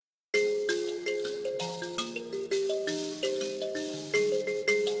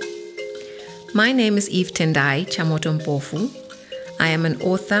My name is Eve-Tendai Chamoto Mpofu. I am an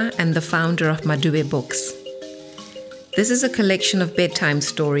author and the founder of Madube Books. This is a collection of bedtime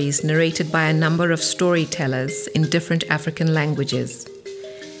stories narrated by a number of storytellers in different African languages.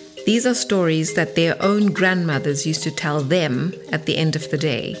 These are stories that their own grandmothers used to tell them at the end of the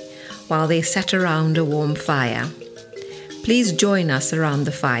day while they sat around a warm fire. Please join us around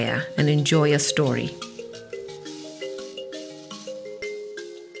the fire and enjoy a story.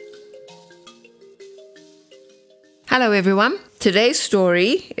 Hello everyone. Today's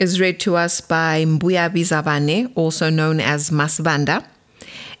story is read to us by Mbuya Bizabane, also known as Masbanda.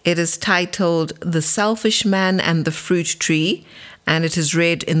 It is titled The Selfish Man and the Fruit Tree, and it is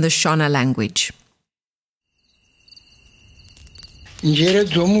read in the Shona language. Njere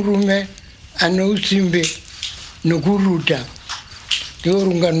dzomurume anousimbe nokuruta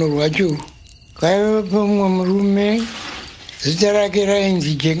ndiorungano rwacho. Kwaiva pamwe murume zita rake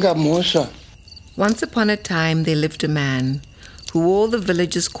rainzi Jengamosa. Once upon a time there lived a man who all the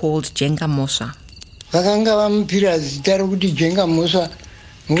villagers called Jengamosa. Vakanga vamupira zita rokuti Jengamosa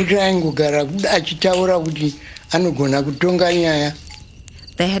nokuti aingogara achitaura kuti anogona kutonga nyaya.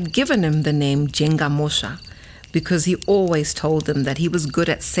 They had given him the name Jengamosa because he always told them that he was good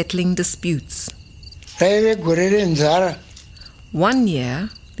at settling disputes. Raive gore renzara. One year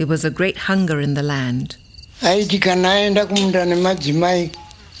there was a great hunger in the land. Aiti kana aenda kumunda nemadzimai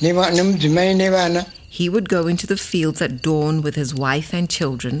nemudzimai nevana. He would go into the fields at dawn with his wife and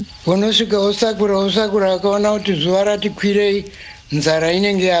children. Vonosvika osakura akaona kuti zuva rati kwirei nzara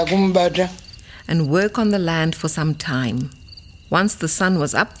inenge yakumubata. And work on the land for some time. Once the sun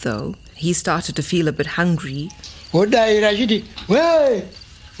was up though, he started to feel a bit hungry. Odaira achiti,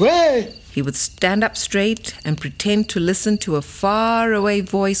 "Wei!" He would stand up straight and pretend to listen to a faraway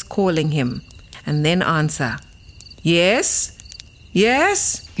voice calling him, and then answer, "Yes?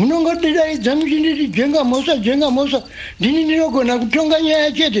 Yes?" Munongodidaidza muchinditi Jengamosa, ndini ndinogona kutonga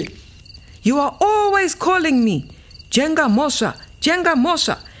nyaya chete. You are always calling me, Jengamosa.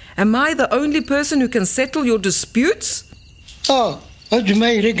 Am I the only person who can settle your disputes?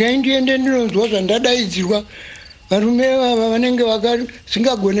 Madzimai regai ndiende ndinonzwa zvandadaidzirwa. Varume ava vanenge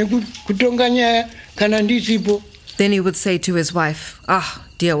vasingagone kutonga nyaya kana ndisipo. Then he would say to his wife,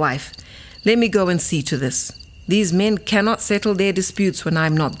 dear wife, let me go and see to this. These men cannot settle their disputes when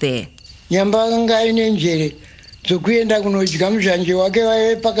I'm not there. Nyamba akanga aine njere dzokuenda kunodya muzhanje wake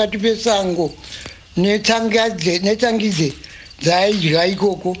vaive pakati pesango netsangidze dzaaidya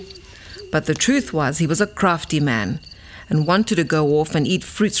ikoko. But the truth was he was a crafty man and wanted to go off and eat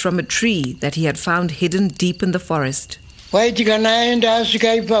fruits from a tree that he had found hidden deep in the forest. Waiti kana aenda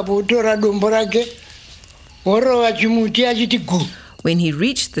asvika ipapo otora dombo rake orova chimuti achiti gu. When he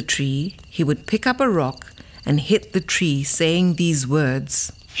reached the tree, he would pick up a rock and hit the tree, saying these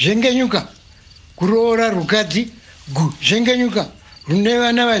words, Zvengenyuka, kuroora rukadzi, gu. Zvengenyuka, rune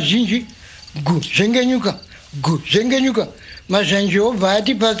vana vazhinji, gu. Zvengenyuka, mazhanje obva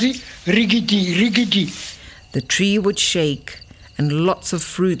ati pasi, rikiti. The tree would shake and lots of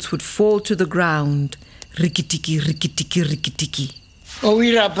fruits would fall to the ground. Rikitiki.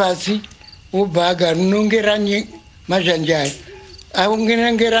 Owira pasi, obva agarunongera mazhanje aya.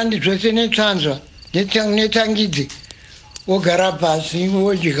 Aungerangera zvose netsanzwa.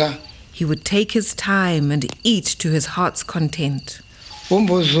 He would take his time and eat to his heart's content.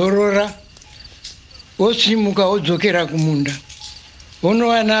 Ombozorora, osimuka odzokera kumunda.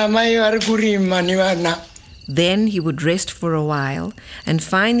 Onowana amai vari kurima nevana. Then he would rest for a while and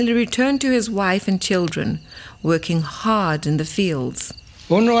finally return to his wife and children, working hard in the fields.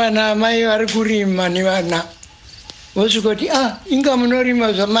 Onowana amai vari kurima nevana. Osvikoti, inga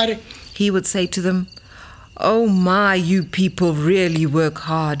munorima zvamari. He would say to them, "Oh my, you people really work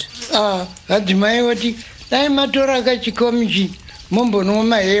hard."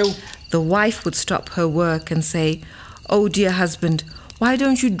 The wife would stop her work and say, "Oh dear husband, why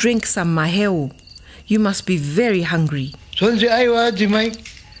don't you drink some maheu? You must be very hungry."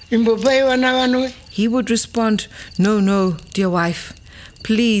 He would respond, No, dear wife,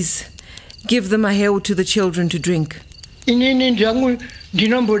 please give the maheu to the children to drink.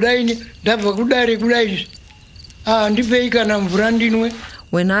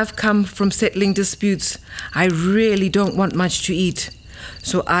 When I've come from settling disputes, I really don't want much to eat,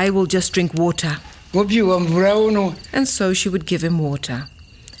 so I will just drink water. And so she would give him water,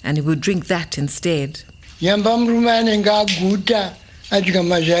 and he would drink that instead.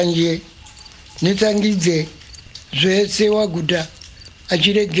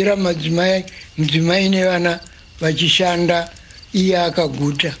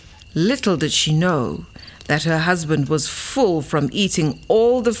 Little did she know that her husband was full from eating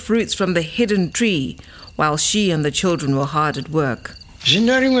all the fruits from the hidden tree while she and the children were hard at work.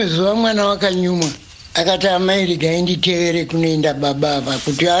 Zvino rimwe zuva mwana wakanyumwa akati amai regai nditeere kunoenda baba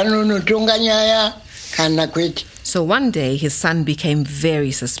kuti anonotonga nyaya kana kwete. So one day his son became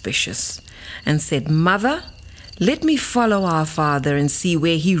very suspicious and said, "Mother, let me follow our father and see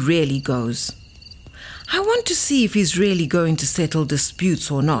where he really goes. I want to see if he's really going to settle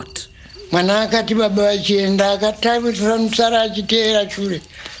disputes or not." Mwana akati baba vachienda akatavirira mutsara achiteera shure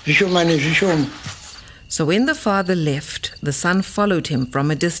zvishoma nezvishoma. So when the father left, the son followed him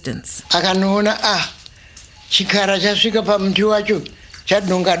from a distance. Akanoona chikara chasvika pamuti wacho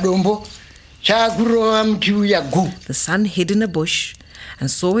chadonga dombo chakurova muti uya gu. The son hid in a bush and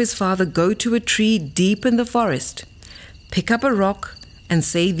saw his father go to a tree deep in the forest, pick up a rock and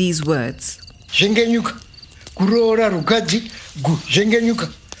say these words. Zvengenyuka kuroora rukadzi gu zvengenyuka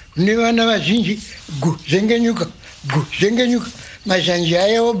nevana vazhinji gu zvengenyuka gu zvengenyuka mazhanji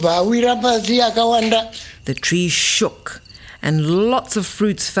aya obva awira pasi akawanda. The tree shook and lots of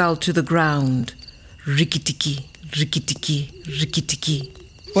fruits fell to the ground. Rikitiki, rikitiki, rikitiki.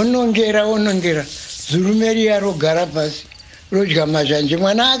 Onongera zurume riya rogara pasi rodya mazhanji.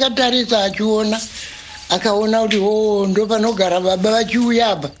 Mwana akatarisa achiona akaona kuti ndo panogara baba vachiuya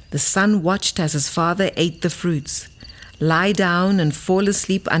apa. The son watched as his father ate the fruits, lie down and fall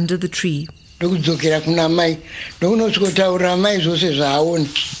asleep under the tree. Ndokudzokera kuna mai ndokunosvikotaurira mai zvose zvaaona.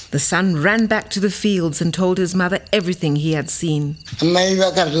 The son ran back to the fields and told his mother everything he had seen. Mai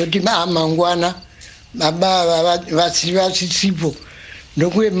vakazoti mangwana baba vasisipo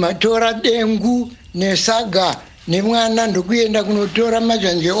ndokutora dengu nesaga nemwana ndokuenda kunotora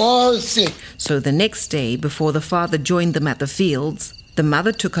mazhanje ose. So the next day, before the father joined them at the fields, the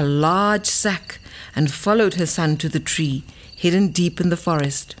mother took a large sack and followed her son to the tree, hidden deep in the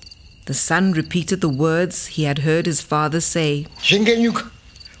forest. The son repeated the words he had heard his father say. Zvengenyuka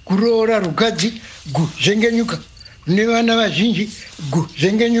kuroora rukadzi gu zvengenyuka nevana vazhinji gu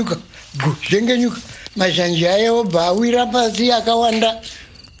zvengenyuka gu zvengenyuka mazhanji aya obva awira pasi akawanda.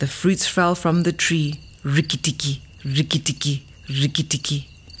 The fruits fell from the tree. Rikitiki, rikitiki, rikitiki.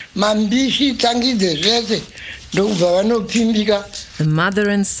 Mambishi tsangidze zvese ndokubva vanopfimbika. The mother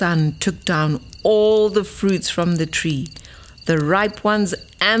and son took down all the fruits from the tree, the ripe ones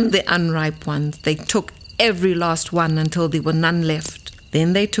and the unripe ones. They took every last one until there were none left.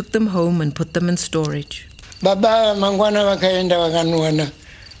 Then they took them home and put them in storage. Baba mangwana vakaenda vakanowana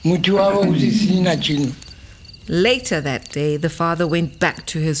muti wavo usisina chinhu. Later that day, the father went back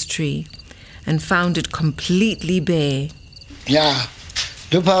to his tree and found it completely bare.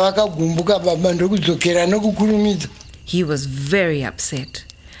 Ndopavakagumbuka baba ndokudzokera nokukurumidza. He was very upset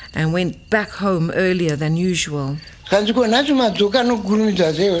and went back home earlier than usual.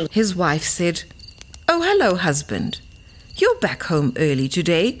 His wife said, "Oh, hello, husband. You're back home early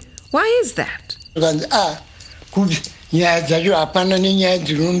today. Why is that?"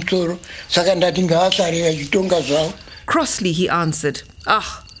 Crossly he answered,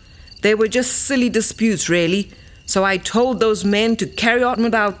 "They were just silly disputes, really. So I told those men to carry on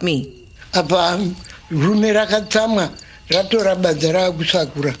without me."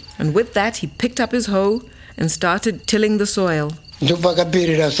 And with that, he picked up his hoe and started tilling the soil.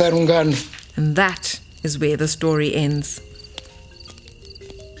 And that is where the story ends.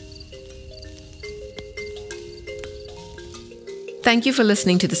 Thank you for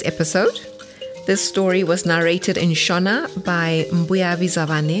listening to this episode. This story was narrated in Shona by Mbuya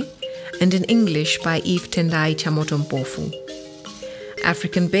Bizabane and in English by Eve-Tendai Chamotompofu.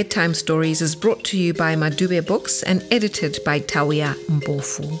 African Bedtime Stories is brought to you by Mbuya Books and edited by Tawia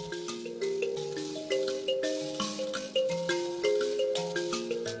Mpofu.